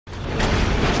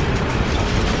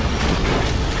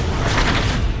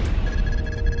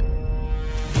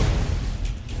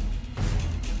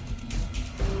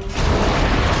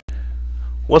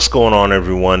What's going on,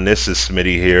 everyone? This is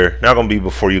Smitty here. Not going to be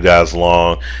before you guys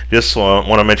long. Just want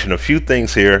to mention a few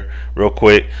things here real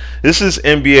quick. This is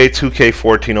NBA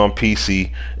 2K14 on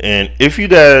PC. And if you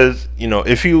guys,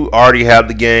 if you already have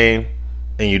the game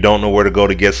and you don't know where to go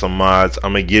to get some mods,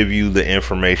 I'm going to give you the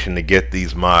information to get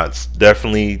these mods.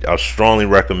 Definitely, I strongly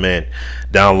recommend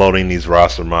downloading these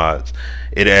roster mods.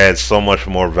 It adds so much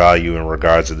more value in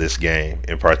regards to this game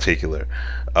in particular.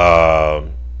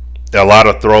 A lot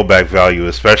of throwback value,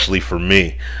 especially for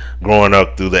me growing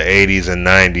up through the 80s and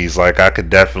 90s. Like, I could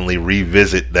definitely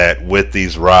revisit that with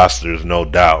these rosters, no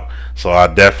doubt. So I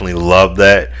definitely love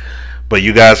that. But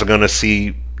you guys are going to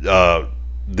see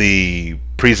the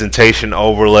presentation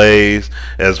overlays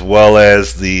as well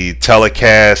as the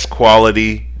telecast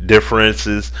quality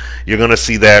differences. You're going to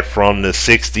see that from the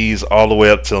 60s all the way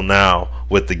up till now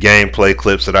with the gameplay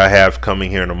clips that I have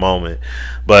coming here in a moment.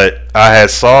 But I had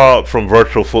saw from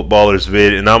Virtual Footballer's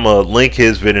vid, and I'm going to link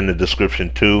his vid in the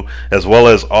description too, as well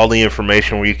as all the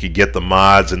information where you could get the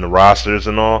mods and the rosters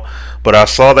and all. But I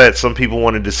saw that some people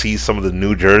wanted to see some of the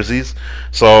new jerseys,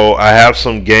 so I have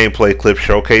some gameplay clips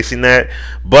showcasing that.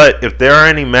 But if there are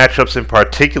any matchups in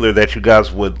particular that you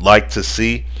guys would like to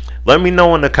see, let me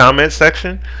know in the comment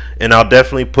section, and I'll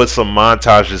definitely put some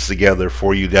montages together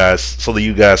for you guys so that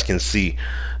you guys can see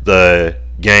the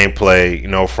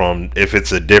gameplay, from if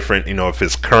it's a different, if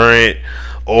it's current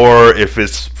or if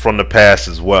it's from the past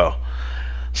as well.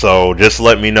 So just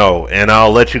let me know, and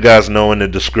I'll let you guys know in the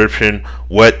description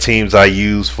what teams I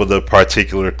use for the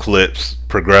particular clips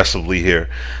progressively here.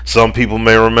 Some people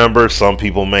may remember, some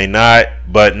people may not,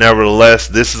 but nevertheless,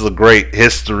 this is a great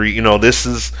history. This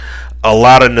is a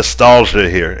lot of nostalgia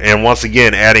here, and once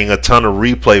again adding a ton of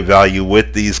replay value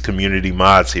with these community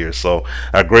mods here. So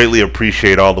I greatly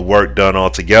appreciate all the work done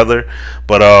all together.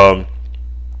 But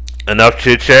enough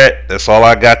chit chat. That's all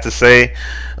I got to say.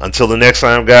 Until the next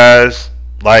time, guys,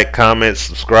 like, comment,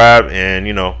 subscribe, and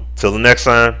till the next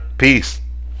time, peace.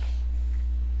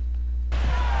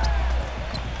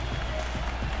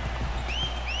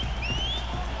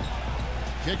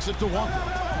 Kicks it to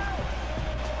Walker.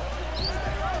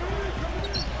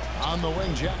 On the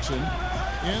wing, Jackson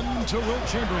into Wilt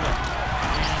Chamberlain.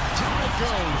 And down it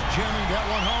goes, jamming that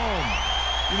one home.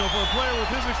 For a player with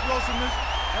his explosiveness,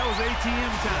 that was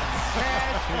ATM time.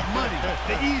 Cash money,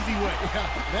 the easy way. Yeah,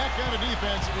 that kind of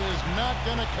defense is not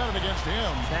going to cut it against him.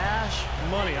 Cash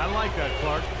money, I like that,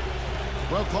 Clark.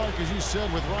 Well, Clark, as you said,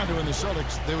 with Rondo and the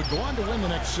Celtics, they would go on to win the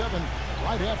next 7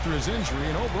 right after his injury,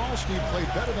 and overall Steve played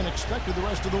better than expected the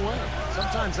rest of the way.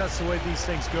 Sometimes that's the way these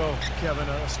things go, Kevin.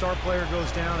 A star player goes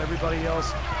down, everybody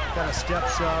else kind of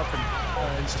steps up,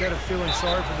 and instead of feeling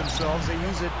sorry for themselves, they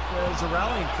use it as a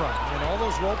rallying cry. And all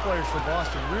those role players for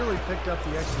Boston really picked up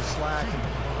the extra slack,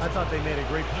 and I thought they made a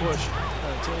great push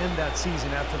to end that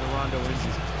season after the Rondo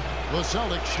injury. The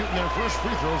Celtics shooting their first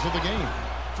free throws of the game.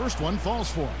 First one falls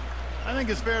for them. I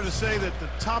think it's fair to say that the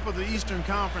top of the Eastern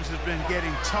Conference has been getting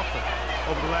tougher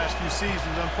over the last few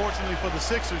seasons. Unfortunately for the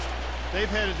Sixers, they've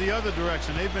headed the other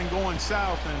direction. They've been going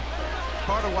south, and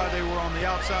part of why they were on the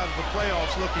outside of the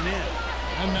playoffs looking in.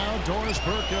 And now Doris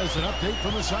Burke has an update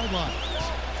from the sidelines.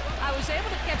 I was able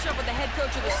to catch up with the head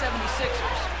coach of the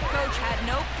 76ers. Coach had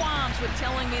no qualms with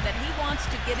telling me that he wants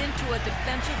to get into a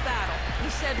defensive battle.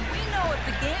 He said, we know if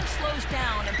the game slows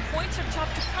down and points are tough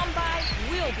to come by,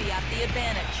 we'll be at the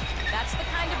advantage. That's the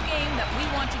kind of game that we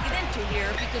want to get into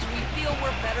here because we feel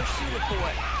we're better suited for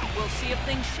it. We'll see if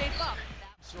things shape up.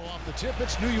 So off the tip,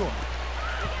 it's New York.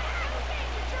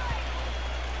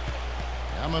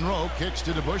 Now Monroe kicks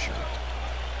to DeBusschere.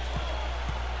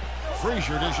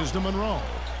 Frazier dishes to Monroe.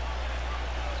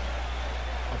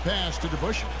 A pass to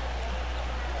DeBusschere.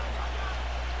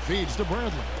 Feeds to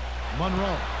Bradley.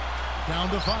 Monroe down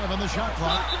to 5 on the shot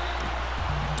clock.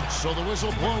 So the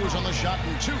whistle blows on the shot,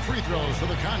 and 2 free throws for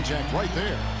the contact right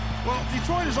there. Well,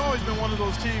 Detroit has always been one of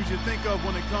those teams you think of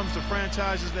when it comes to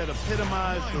franchises that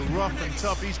epitomize the rough and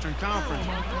tough Eastern Conference.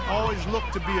 Always look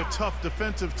to be a tough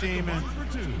defensive team, and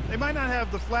they might not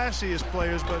have the flashiest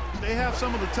players, but they have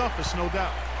some of the toughest, no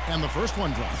doubt. And the first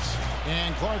one drops.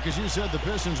 And Clark, as you said, the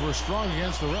Pistons were strong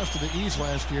against the rest of the East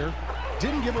last year.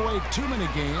 Didn't give away too many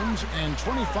games, and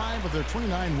 25 of their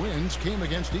 29 wins came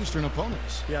against Eastern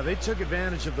opponents. Yeah, they took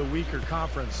advantage of the weaker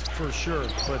conference for sure,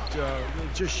 but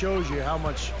it just shows you how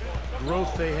much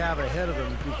growth they have ahead of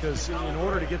them, because in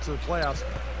order to get to the playoffs,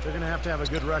 they're going to have a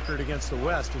good record against the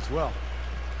West as well.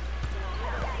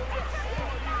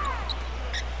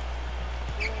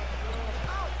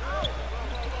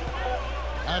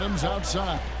 Adams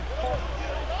outside.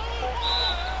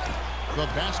 The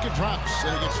basket drops,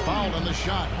 and he gets fouled on the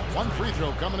shot. 1 free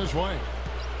throw coming his way.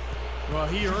 Well,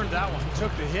 he earned that one.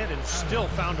 Took the hit and still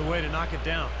found a way to knock it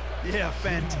down. Yeah,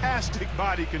 fantastic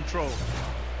body control.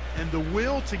 And the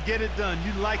will to get it done.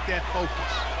 You like that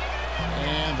focus.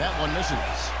 And that one misses.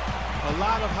 A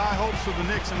lot of high hopes for the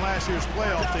Knicks in last year's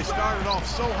playoffs. They started off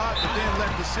so hot, but then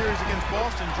let the series against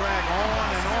Boston drag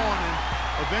on, and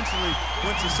eventually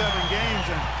went to 7 games,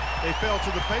 and they fell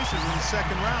to the Pacers in the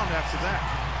second round after that.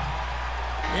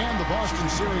 And the Boston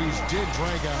series did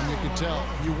drag on, you could tell.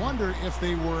 You wonder if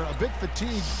they were a bit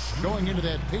fatigued going into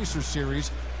that Pacers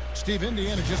series. Steve,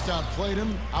 Indiana just outplayed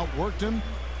him, outworked him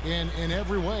in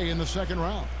every way in the second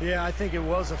round. Yeah, I think it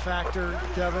was a factor,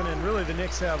 Kevin, and really the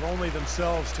Knicks have only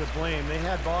themselves to blame. They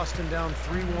had Boston down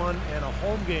 3-1 and a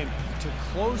home game to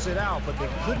close it out, but they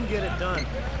couldn't get it done.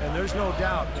 And there's no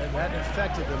doubt that that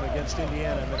affected them against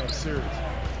Indiana in the next series.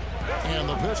 And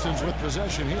the Pistons with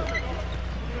possession here.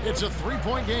 It's a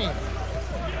 3-point game.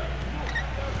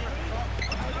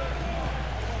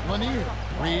 Lanier,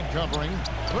 Reed covering,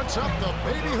 puts up the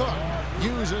baby hook,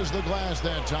 uses the glass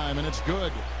that time, and it's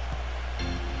good.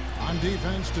 On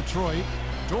defense, Detroit.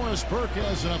 Doris Burke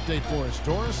has an update for us.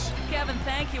 Doris? Kevin,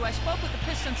 thank you. I spoke with the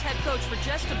Pistons head coach for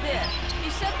just a bit. He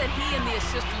said that he and the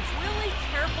assistants really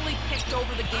carefully picked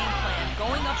over the game plan,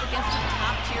 going up against a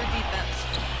top-tier defense.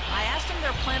 I asked him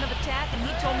their plan of attack, and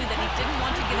he told me that he didn't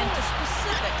want to get into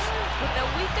specifics, but that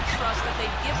we could trust that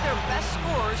they'd give their best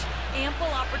scorers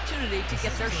ample opportunity to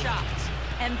get their shots,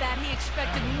 and that he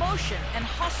expected motion and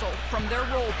hustle from their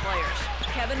role players.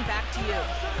 Kevin, back to you.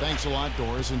 Thanks a lot,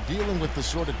 Doris. And dealing with the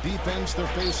sort of defense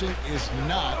they're facing is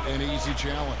not an easy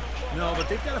challenge. No, but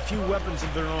they've got a few weapons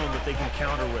of their own that they can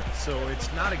counter with, so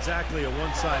it's not exactly a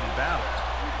one-sided battle.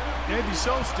 Maybe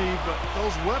so, Steve, but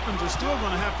those weapons are still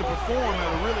going to have to perform at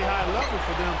a really high level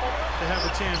for them to have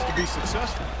a chance to be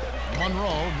successful.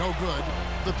 Monroe, no good.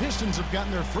 The Pistons have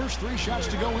gotten their first 3 shots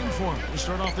to go in for him to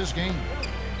start off this game.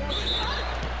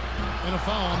 And a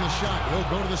foul on the shot. He'll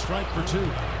go to the stripe for 2.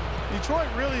 Detroit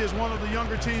really is one of the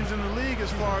younger teams in the league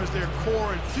as far as their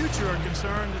core and future are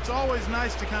concerned. It's always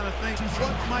nice to kind of think,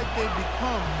 what might they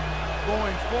become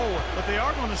going forward? But they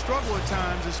are going to struggle at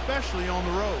times, especially on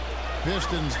the road.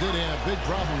 Pistons did have big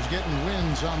problems getting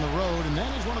wins on the road, and that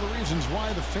is one of the reasons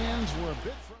why the fans were a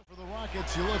bit for the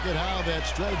Rockets. You look at how that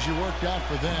strategy worked out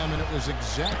for them, and it was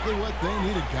exactly what they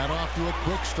needed. Got off to a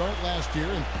quick start last year,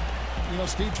 and you know,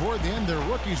 Steve, toward the end, their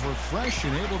rookies were fresh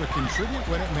and able to contribute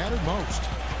when it mattered most.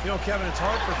 You know, Kevin, it's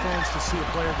hard for fans to see a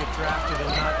player get drafted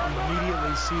and not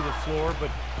immediately see the floor,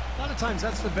 but a lot of times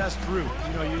that's the best route.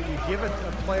 You know, you give a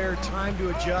player time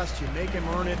to adjust, you make him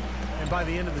earn it, and by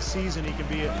the end of the season, he can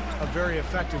be a very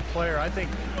effective player. I think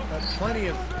plenty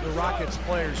of the Rockets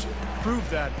players proved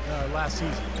that last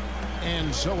season.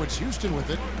 And so it's Houston with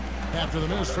it after the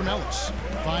miss from Ellis.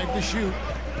 5 to shoot.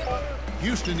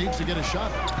 Houston needs to get a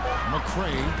shot.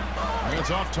 McCray, and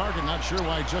it's off target. Not sure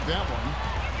why he took that one.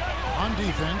 On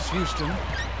defense, Houston.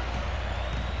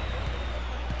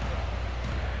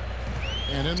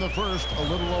 And in the first, a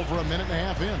little over a minute and a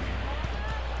half in.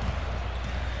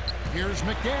 Here's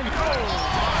McDaniel. Huge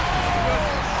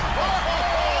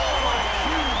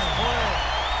play.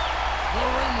 The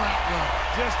rim rat run.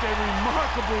 Just a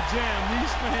remarkable jam.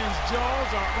 These fans' jaws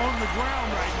are on the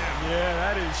ground right now. Yeah,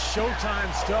 that is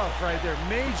Showtime stuff right there.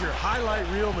 Major highlight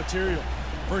reel material.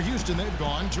 For Houston, they've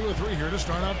gone 2 or 3 here to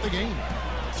start out the game.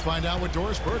 Let's find out what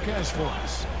Doris Burke has for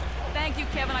us. Thank you,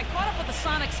 Kevin. I caught up with the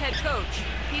Sonics head coach.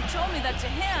 He told me that to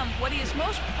him, what he is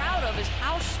most proud of is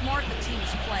how smart the team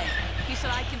is playing. He said,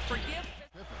 I can forgive.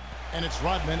 And it's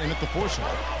Rodman in at the 4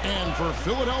 slot. And for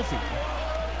Philadelphia,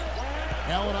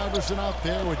 Allen Iverson out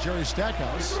there with Jerry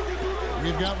Stackhouse.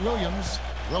 We've got Williams.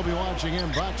 They'll be watching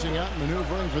him boxing out and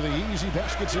maneuvering for the easy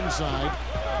baskets inside.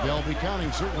 They'll be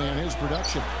counting certainly on his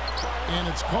production. And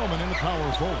it's Coleman in the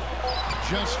power forward.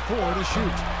 Just 4 to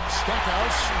shoot.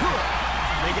 Stackhouse. Good.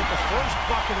 They get the first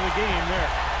bucket of the game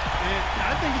there. And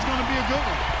I think it's going to be a good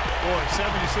one. Boy,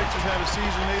 76ers had a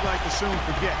season they'd like to soon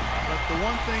forget. But the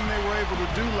one thing they were able to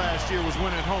do last year was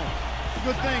win at home.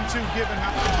 Good thing, too, given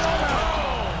how...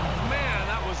 Oh, man,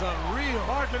 that was unreal.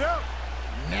 Mark it up.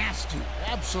 Nasty.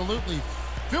 Absolutely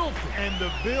filthy. And the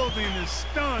building is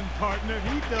stunned, partner.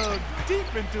 He dug deep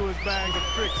into his bag of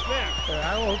tricks there.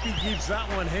 I hope he keeps that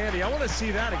one handy. I want to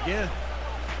see that again.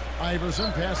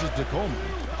 Iverson passes to Coleman.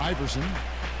 Iverson.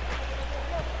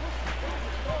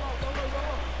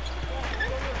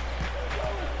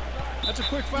 That's a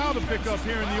quick foul to pick up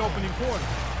here in the opening quarter.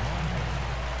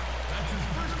 That's his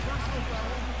first personal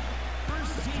foul.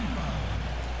 First team foul.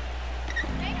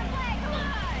 Make a play, come on!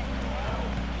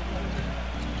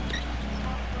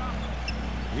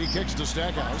 He kicks to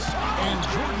Stackhouse. And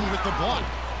Jordan with the block.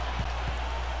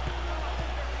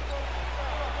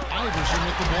 Iverson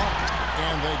hit the block,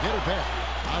 and they get it back.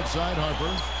 Outside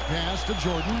Harper, pass to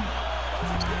Jordan.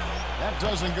 That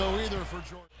doesn't go either for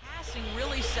Jordan. Passing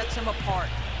really sets him apart.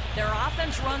 Their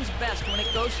offense runs best when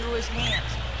it goes through his hands.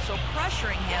 So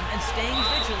pressuring him and staying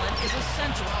vigilant is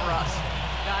essential for us.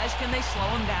 Guys, can they slow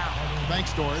him down?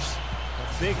 Thanks, Doris.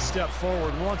 A big step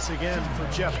forward once again for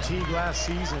Jeff Teague last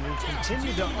season, who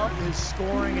continued to up his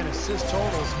scoring and assist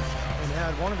totals and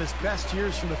had one of his best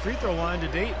years from the free throw line to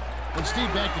date. And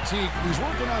Steve, back to Teague. He's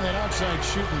working on that outside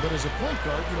shooting, but as a point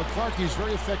guard, Clark, he's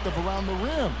very effective around the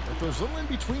rim. But those little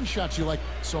in-between shots you like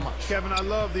so much. Kevin, I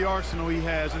love the arsenal he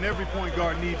has, and every point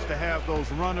guard needs to have those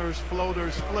runners,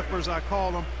 floaters, flippers, I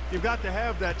call them. You've got to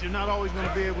have that. You're not always going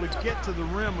to be able to get to the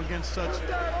rim against such,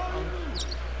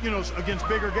 against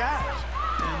bigger guys.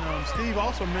 And Steve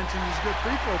also mentioned his good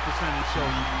free throw percentage, so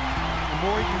the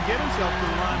more he can get himself to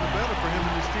the line, the better for him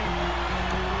and his team.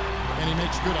 And he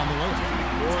makes good on the layup.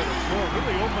 Boy, the floor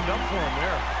really opened up for him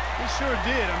there. He sure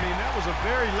did. I mean, that was a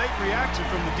very late reaction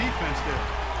from the defense there.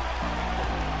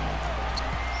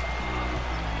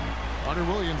 Carter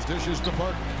Williams dishes to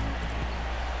Parker.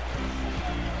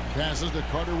 Passes to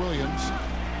Carter Williams.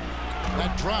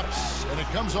 That drops, and it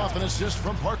comes off an assist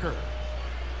from Parker.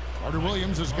 Carter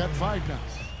Williams has got 5 now.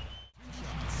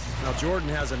 Now Jordan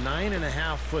has a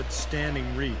 9.5-foot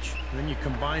standing reach. Then you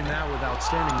combine that with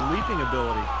outstanding leaping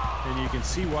ability, and you can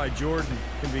see why Jordan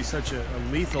can be such a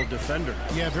lethal defender.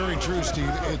 Yeah, very true, Steve.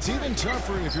 It's even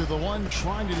tougher if you're the one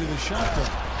trying to do the shot, though.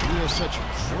 He has such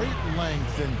great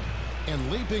length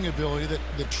and leaping ability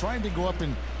that trying to go up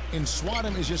and swat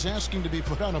him is just asking to be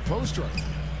put on a post right.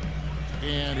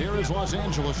 And here is Los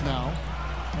Angeles now.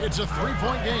 It's a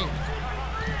 3-point game.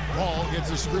 Paul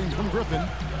gets a screen from Griffin.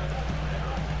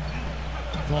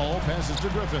 Paul passes to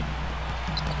Griffin.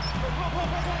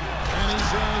 And he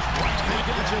says, right back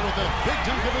at you with a big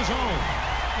dunk of his own.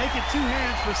 Make it 2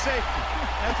 hands for safety.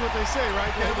 That's what they say,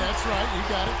 right? Yeah, that's right. You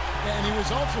got it. And he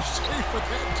was also safe with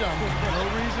that dunk. No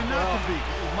reason not to be.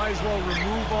 You might as well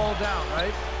remove all doubt,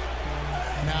 right?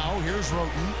 Now, here's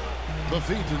Roten. The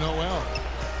feed to Noel.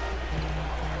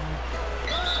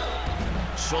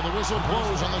 So the whistle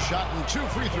blows on the shot and 2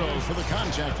 free throws for the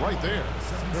contact right there.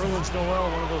 Nerlens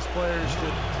Noel, one of those players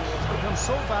that has become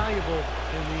so valuable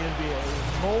in the NBA.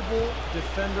 A mobile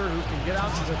defender who can get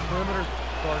out to the perimeter,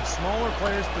 guard smaller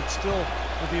players, but still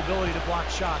with the ability to block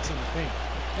shots in the paint.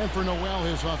 And for Noel,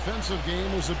 his offensive game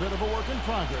is a bit of a work in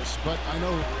progress, but I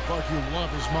know, Clark, you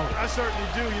love his motor. I certainly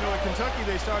do. At Kentucky,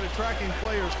 they started tracking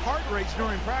players' heart rates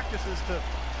during practices to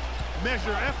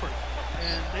measure effort.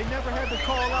 And they never had to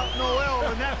call out Noel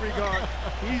in that regard.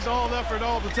 He's all effort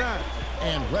all the time.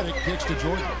 And Reddick kicks to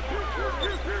Jordan.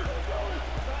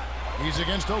 He's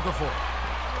against Okafor.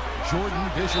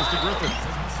 Jordan dishes to Griffin.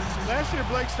 Last year,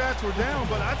 Blake's stats were down,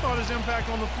 but I thought his impact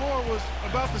on the floor was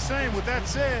about the same. With that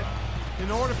said, in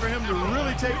order for him to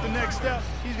really take the next step,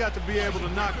 he's got to be able to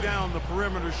knock down the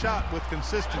perimeter shot with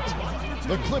consistency.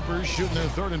 The Clippers shooting their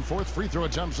 3rd and 4th free throw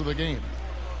attempts of the game.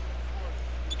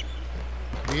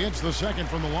 He hits the 2nd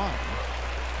from the line.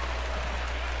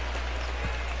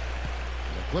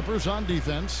 The Clippers on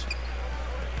defense.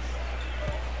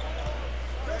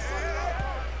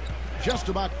 Just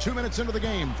about 2 minutes into the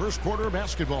game, first quarter of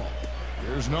basketball.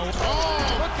 Here's no.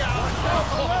 Oh, look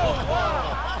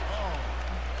out!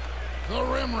 The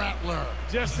rim rattler.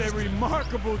 Just a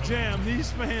remarkable jam.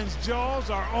 These fans' jaws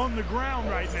are on the ground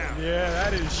right now. Yeah,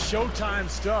 that is Showtime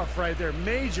stuff right there.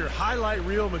 Major highlight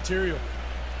reel material.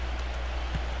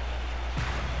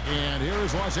 And here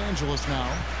is Los Angeles now,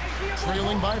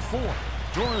 trailing by 4.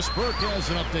 Doris Burke has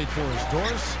an update for us.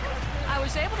 Doris? I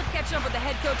was able to catch up with the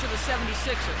head coach of the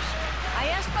 76ers. I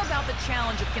asked him about the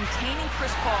challenge of containing Chris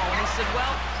Paul, and he said,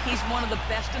 well, he's one of the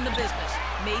best in the business,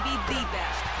 maybe the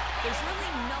best. There's really